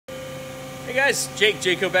Hey guys,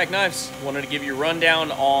 Jake Back Knives. Wanted to give you a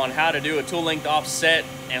rundown on how to do a tool length offset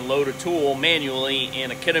and load a tool manually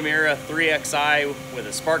in a Kitamura 3XI with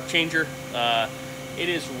a spark changer. It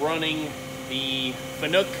is running the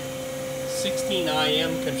fanuc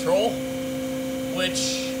 16iM control,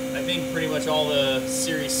 which I think pretty much all the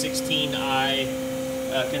Series 16i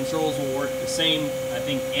controls will work the same. I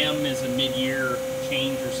think M is a mid-year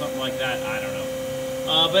change or something like that. I don't know.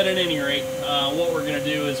 But at any rate, what we're going to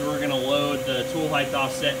do is we're going to load the tool height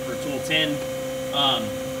offset for tool 10. I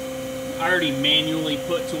already manually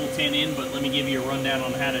put tool 10 in, but let me give you a rundown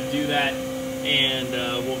on how to do that, and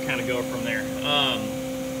we'll kind of go from there.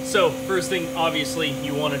 So first thing obviously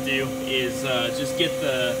you want to do is just get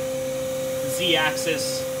the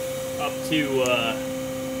Z-axis up to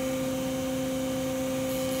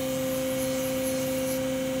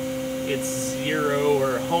its 0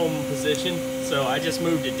 or home position. So I just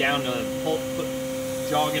moved it down to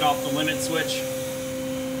jog it off the limit switch.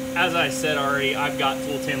 As I said already, I've got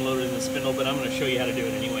tool 10 loaded in the spindle, but I'm going to show you how to do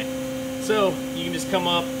it anyway. So you can just come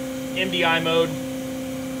up, MDI mode,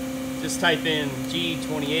 just type in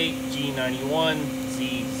G28, G91,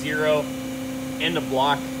 Z0, end of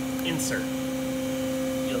block, insert.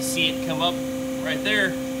 You'll see it come up right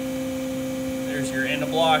there. There's your end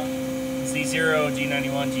of block, Z0,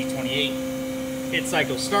 G91, G28. Hit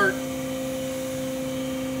cycle start.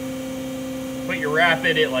 Put your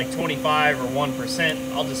rapid at like 25 or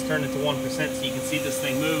 1%. I'll just turn it to 1% so you can see this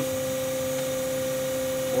thing move.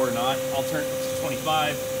 Or not. I'll turn it to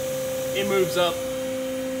 25. It moves up.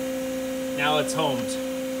 Now it's homed.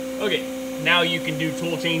 Okay, now you can do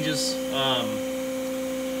tool changes.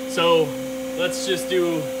 So let's just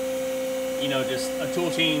do, just a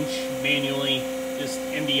tool change manually, just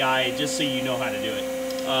MDI, just so you know how to do it.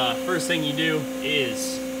 First thing you do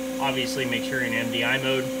is obviously make sure you're in MDI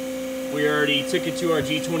mode. We already took it to our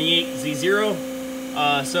G28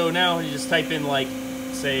 Z0. So now you just type in, like,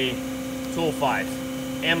 say, tool 5,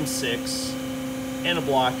 M6, and a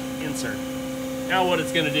block, insert. Now what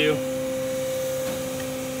it's going to do,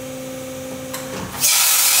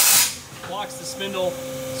 locks the spindle,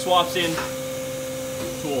 swaps in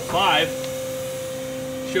tool 5,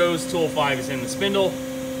 shows tool 5 is in the spindle.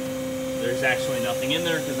 There's actually nothing in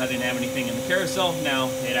there because I didn't have anything in the carousel.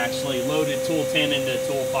 Now it actually loaded tool 10 into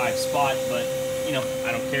tool 5 spot, but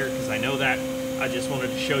I don't care because I know that. I just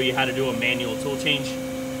wanted to show you how to do a manual tool change.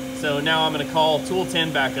 So now I'm going to call tool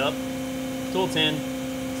 10 back up. Tool 10,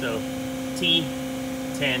 so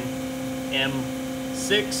T10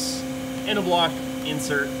 M6, and a block,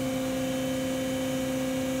 insert,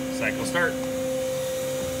 cycle start.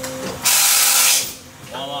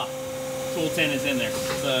 Voila. Tool 10 is in there.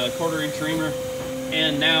 It's a 1/4 inch reamer,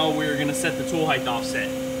 and now we're going to set the tool height offset.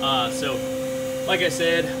 So, like I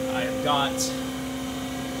said, I've got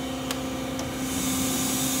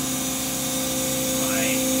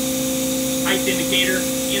my height indicator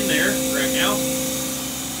in there right now.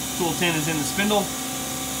 Tool 10 is in the spindle.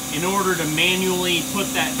 In order to manually put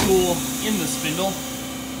that tool in the spindle,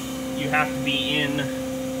 you have to be in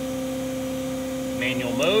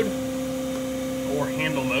manual mode or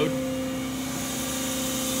handle mode.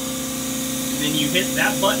 Then you hit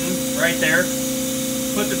that button right there,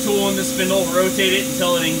 put the tool in the spindle, rotate it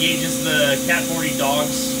until it engages the Cat 40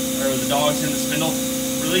 dogs, or the dogs in the spindle.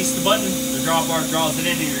 Release the button, the drawbar draws it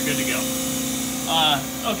in, and you're good to go.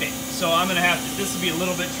 Okay, so I'm going to have to, this will be a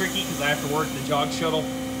little bit tricky because I have to work the Jog Shuttle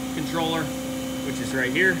Controller, which is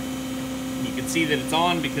right here. And you can see that it's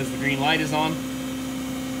on because the green light is on.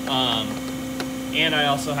 And I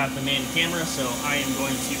also have to man the camera, so I am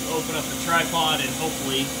going to open up the tripod and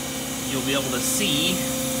hopefully you'll be able to see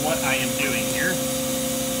what I am doing here.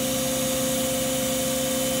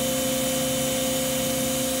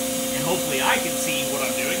 And hopefully I can see what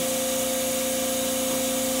I'm doing.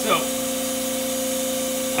 So,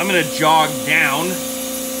 I'm going to jog down.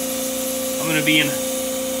 I'm going to be in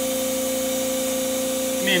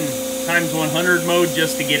times 100 mode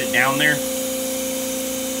just to get it down there.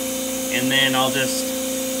 And then I'll just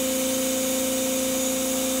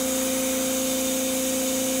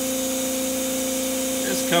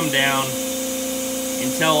come down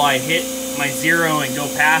until I hit my 0 and go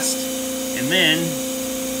past, and then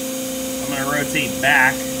I'm going to rotate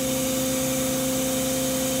back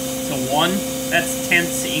to 1. That's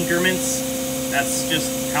tenths increments. That's just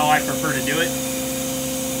how I prefer to do it.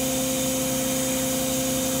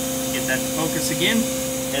 Get that to focus again,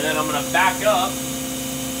 and then I'm going to back up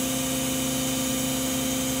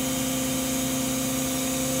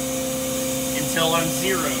until I'm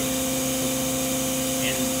 0'd.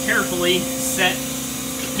 Carefully set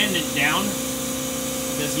the pendant down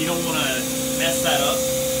because you don't want to mess that up.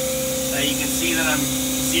 I You can see that I'm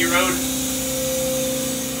zeroed.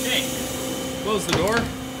 Okay, close the door,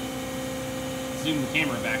 zoom the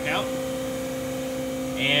camera back out,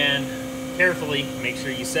 and carefully make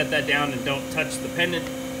sure you set that down and don't touch the pendant.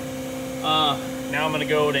 Now I'm going to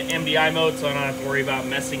go to MDI mode so I don't have to worry about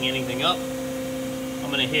messing anything up.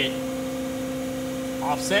 I'm going to hit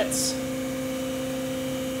offsets.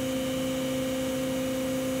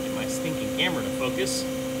 Get my stinking camera to focus.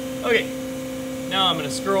 Okay, now I'm going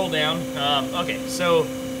to scroll down. Okay, so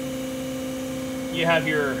you have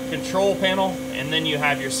your control panel and then you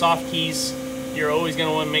have your soft keys. You're always going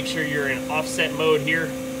to want to make sure you're in offset mode here.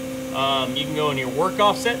 You can go in your work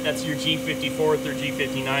offset, that's your G54 or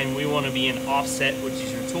G59. We want to be in offset, which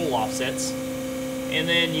is your tool offsets. And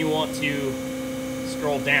then you want to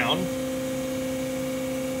scroll down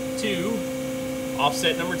to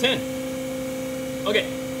offset number 10. Okay,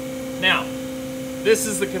 now, this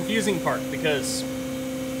is the confusing part because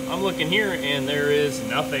I'm looking here and there is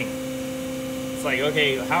nothing. It's like,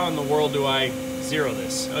 okay, how in the world do I zero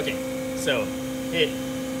this? Okay, so hit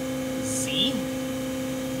Z.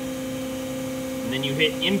 And then you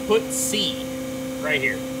hit input C right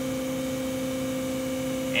here.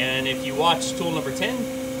 And if you watch tool number 10,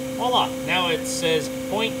 voila, now it says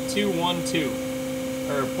 0.212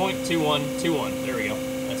 or 0.2121. There we go.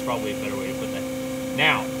 That's probably a better way to put that.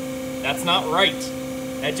 Now, that's not right.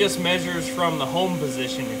 That just measures from the home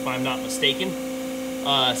position, if I'm not mistaken.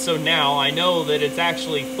 So now I know that it's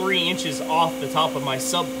actually 3 inches off the top of my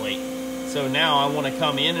subplate. So now I want to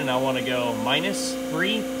come in and I want to go minus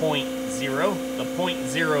 3.0. The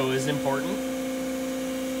 0.0 is important.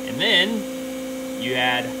 And then you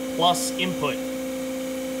add plus input.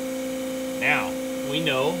 Now we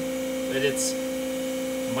know that it's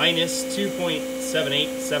minus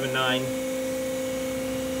 2.7879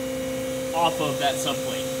 off of that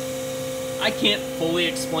subplate. I can't fully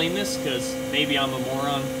explain this because maybe I'm a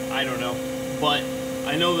moron. I don't know. But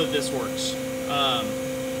I know that this works.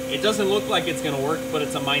 It doesn't look like it's going to work, but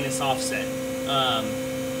it's a minus offset.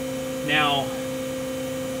 Now,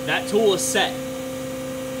 that tool is set.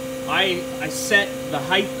 I set the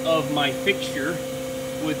height of my fixture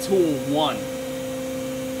with tool 1.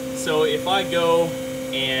 So if I go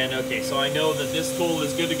and, okay, so I know that this tool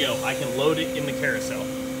is good to go. I can load it in the carousel.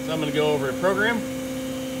 So I'm going to go over to program.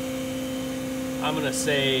 I'm going to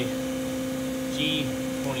say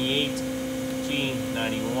G28,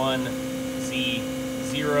 G91,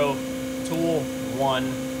 Z0, tool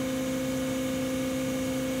 1.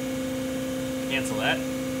 Cancel that.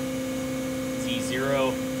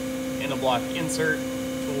 Z0, in a block insert,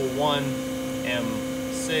 tool 1,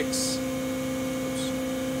 M6. Oops.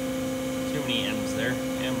 Too many M's there.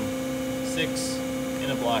 M6, in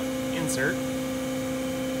a block insert.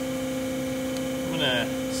 I'm gonna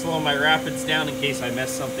slow my rapids down in case I mess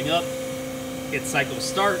something up. Hit cycle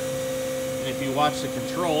start, and if you watch the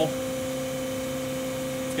control,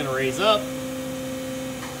 it's gonna raise up.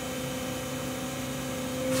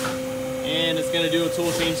 And it's going to do a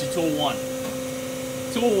tool change to tool 1.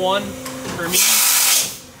 Tool 1, for me,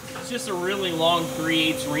 it's just a really long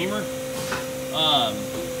 3/8 reamer.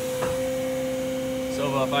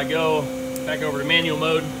 So if I go back over to manual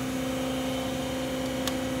mode,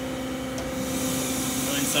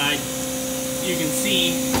 go inside, you can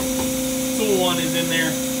see tool 1 is in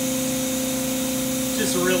there.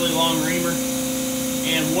 Just a really long reamer.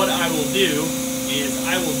 And what I will do is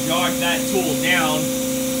I will jog that tool down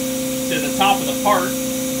to the top of the part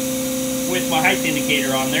with my height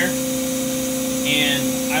indicator on there, and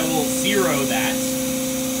I will zero that,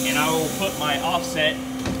 and I will put my offset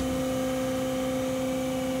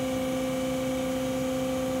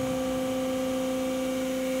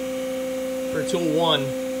for tool 1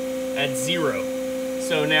 at 0.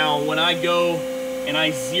 So now when I go and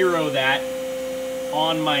I zero that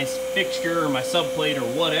on my fixture or my subplate or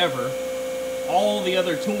whatever, all the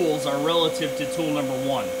other tools are relative to tool number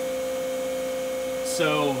 1.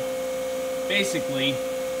 So basically,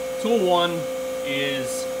 tool 1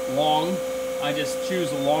 is long. I just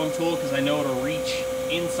choose a long tool because I know it'll reach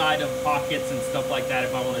inside of pockets and stuff like that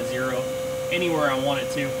if I want to zero anywhere I want it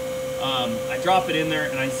to. I drop it in there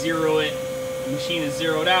and I zero it. The machine is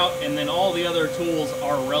zeroed out, and then all the other tools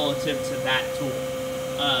are relative to that tool.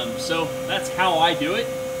 So that's how I do it.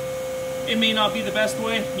 It may not be the best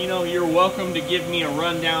way. You know, you're welcome to give me a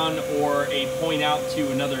rundown or a point out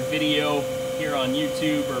to another video here on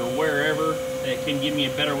YouTube or wherever that can give me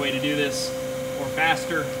a better way to do this or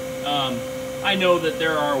faster. I know that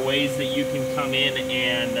there are ways that you can come in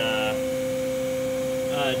and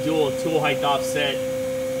do a tool height offset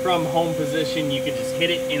from home position. You can just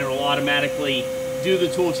hit it and it'll automatically do the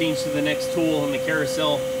tool change to the next tool in the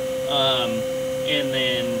carousel. and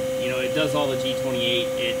then, you know, it does all the G28,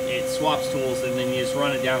 it swaps tools, and then you just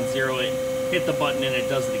run it down, zero it, hit the button, and it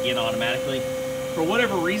does it again automatically. For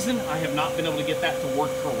whatever reason, I have not been able to get that to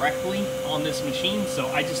work correctly on this machine, so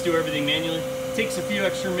I just do everything manually. It takes a few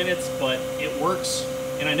extra minutes, but it works,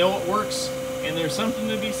 and I know it works, and there's something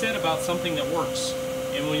to be said about something that works.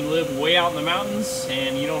 And when you live way out in the mountains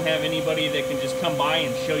and you don't have anybody that can just come by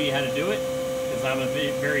and show you how to do it, because I'm a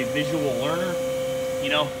very visual learner, you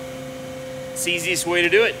know, it's the easiest way to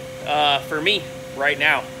do it for me right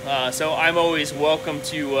now. So I'm always welcome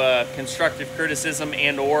to constructive criticism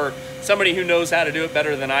and or somebody who knows how to do it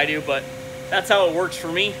better than I do, but that's how it works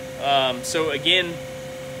for me. So again,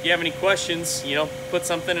 if you have any questions, you know, put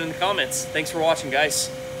something in the comments. Thanks for watching, guys.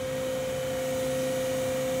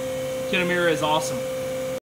 Kitamura is awesome.